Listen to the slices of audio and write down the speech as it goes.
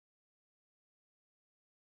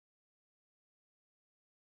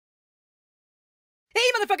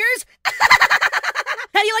motherfuckers!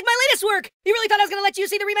 How do you like my latest work? You really thought I was gonna let you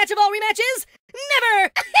see the rematch of all rematches?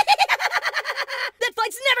 Never! That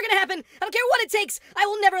fight's never gonna happen! I don't care what it takes! I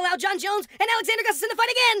will never allow John Jones and Alexander Gustafsson to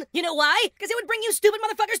fight again! You know why? Because it would bring you stupid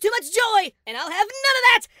motherfuckers too much joy! And I'll have none of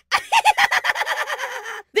that!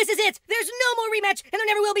 This is it! There's no more rematch, and there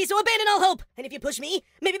never will be, so abandon all hope! And if you push me,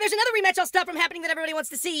 maybe there's another rematch I'll stop from happening that everybody wants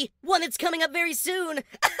to see. One that's coming up very soon.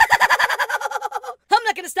 I'm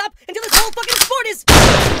not gonna stop until this whole fucking sport is...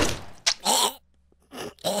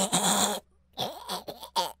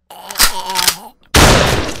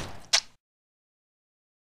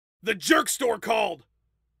 The jerk store called.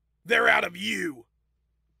 They're out of you.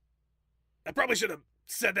 I probably should have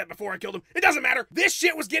said that before I killed him. It doesn't matter. This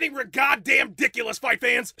shit was getting goddamn ridiculous, fight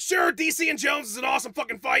fans. Sure, DC and Jones is an awesome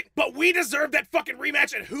fucking fight, but we deserve that fucking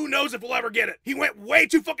rematch, and who knows if we'll ever get it. He went way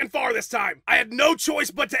too fucking far this time. I had no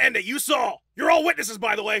choice but to end it. You saw. You're all witnesses,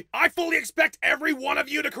 by the way. I fully expect every one of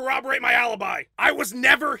you to corroborate my alibi. I was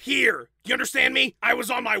never here. You understand me? I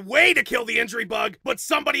was on my way to kill the injury bug, but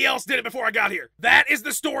somebody else did it before I got here. That is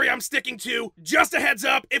the story I'm sticking to. Just a heads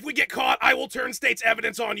up, if we get caught, I will turn state's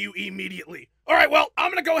evidence on you immediately. All right, well,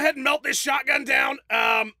 I'm gonna go ahead and melt this shotgun down.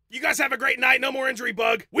 You guys have a great night. No more injury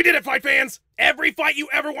bug. We did it, fight fans. Every fight you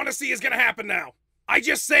ever want to see is gonna happen now. I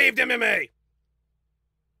just saved MMA.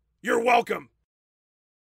 You're welcome.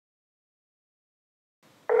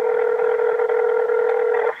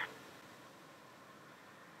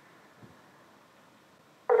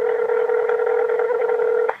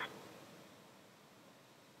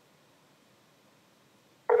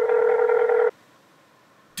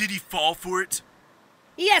 Did he fall for it?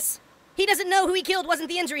 Yes! He doesn't know who he killed wasn't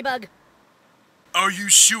the injury bug. Are you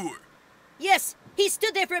sure? Yes! He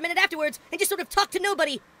stood there for a minute afterwards and just sort of talked to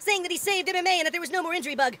nobody, saying that he saved MMA and that there was no more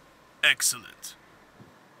injury bug. Excellent.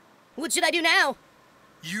 What should I do now?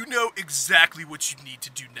 You know exactly what you need to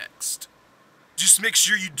do next. Just make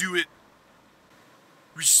sure you do it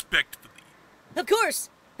respectfully. Of course!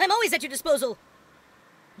 I'm always at your disposal.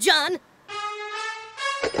 John,